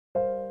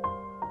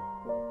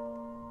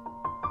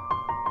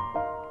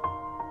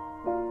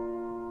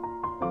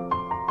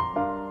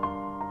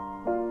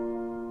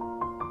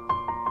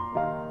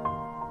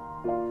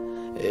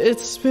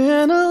It's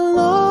been a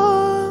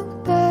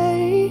long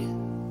day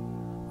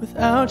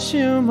without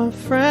you, my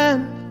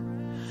friend,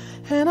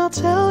 and I'll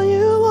tell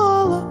you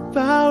all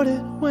about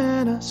it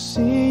when I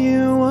see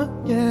you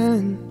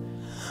again.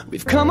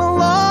 We've come a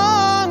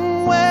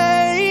long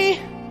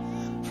way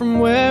from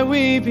where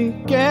we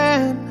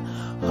began.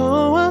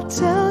 Oh, I'll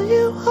tell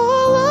you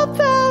all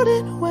about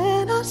it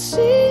when I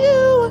see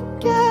you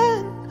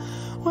again.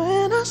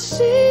 When I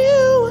see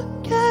you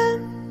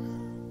again.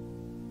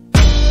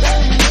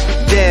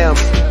 Damn,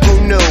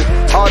 who knew?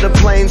 All the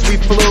planes we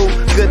flew,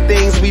 good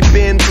things we've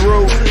been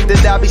through,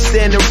 that I'll be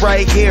standing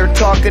right here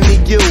talking to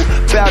you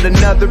about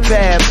another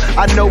path.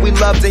 I know we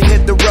love to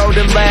hit the road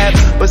and laugh,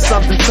 but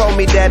something told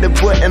me that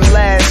it wouldn't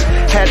last.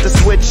 Had to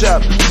switch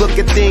up, look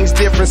at things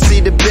different,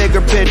 see the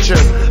bigger picture.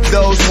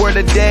 Those were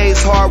the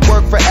days, hard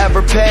work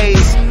forever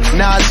pays.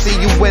 Now I see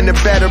you in a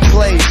better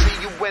place.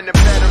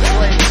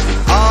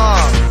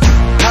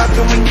 How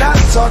can we not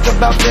talk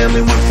about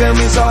family when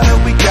family's all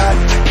that we got?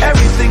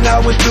 Everything I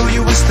went through,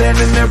 you were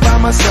standing there by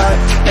my side,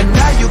 and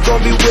now you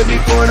gon' be with me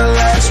for the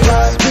last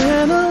ride. It's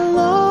been a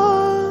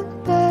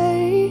long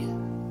day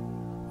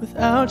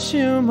without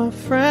you, my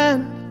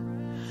friend,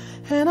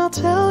 and I'll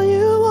tell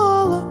you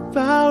all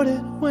about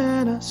it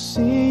when I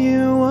see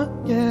you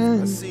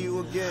again.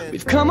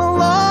 We've come a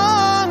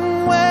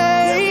long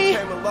way,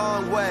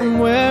 from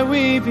where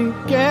we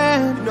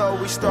began. You know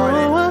we started.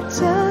 Oh, I'll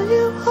tell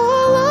you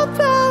all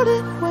about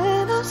it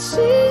when I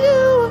see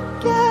you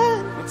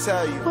again. Let me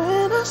tell you.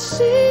 When I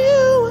see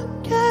you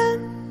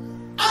again.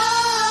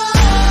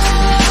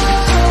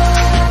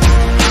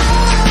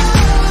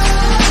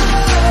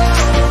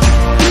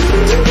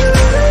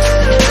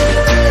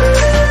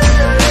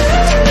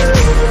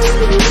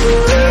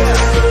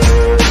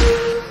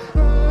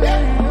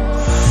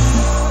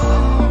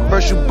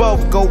 First you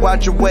both go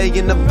out your way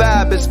and the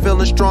vibe is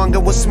feeling strong,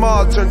 and what's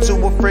small turn to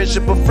a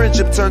friendship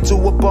turn to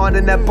a bond,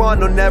 and that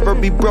bond will never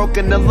be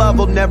broken, the love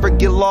will never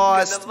get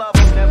lost.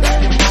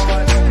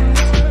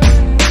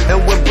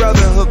 And when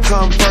brotherhood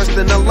come first,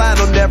 then the line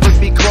will never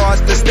be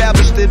crossed.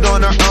 Established it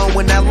on our own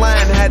when that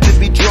line had to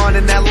be drawn,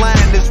 and that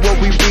line is what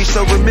we reach,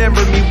 so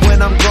remember me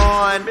when I'm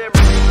gone.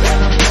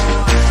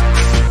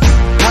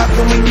 How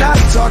can we not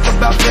talk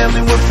about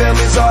family when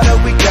family's all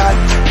that we got?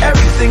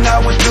 Everything I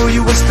went through,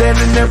 you were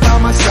standing there by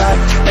my side,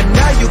 and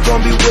now you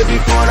gon' be with me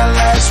for the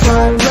last ride.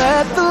 Don't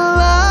let the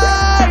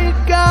light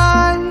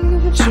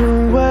guide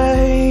your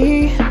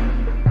way.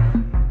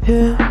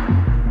 Yeah.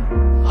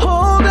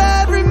 Hold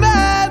every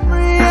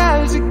memory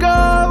as you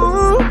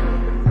go,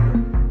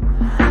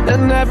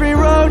 and every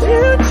road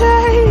you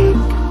take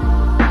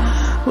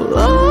will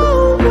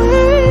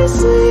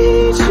always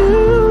lead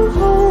you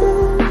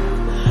home.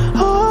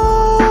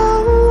 Oh,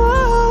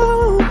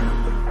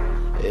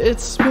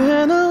 it's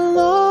been a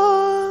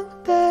long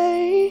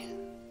day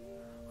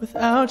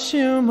without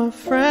you, my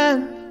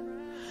friend,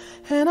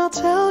 and I'll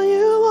tell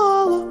you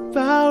all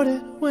about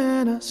it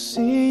when I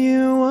see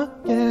you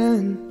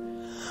again.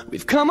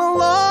 We've come a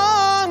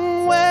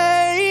long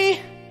way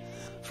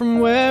from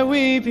where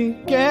we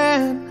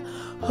began.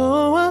 Oh,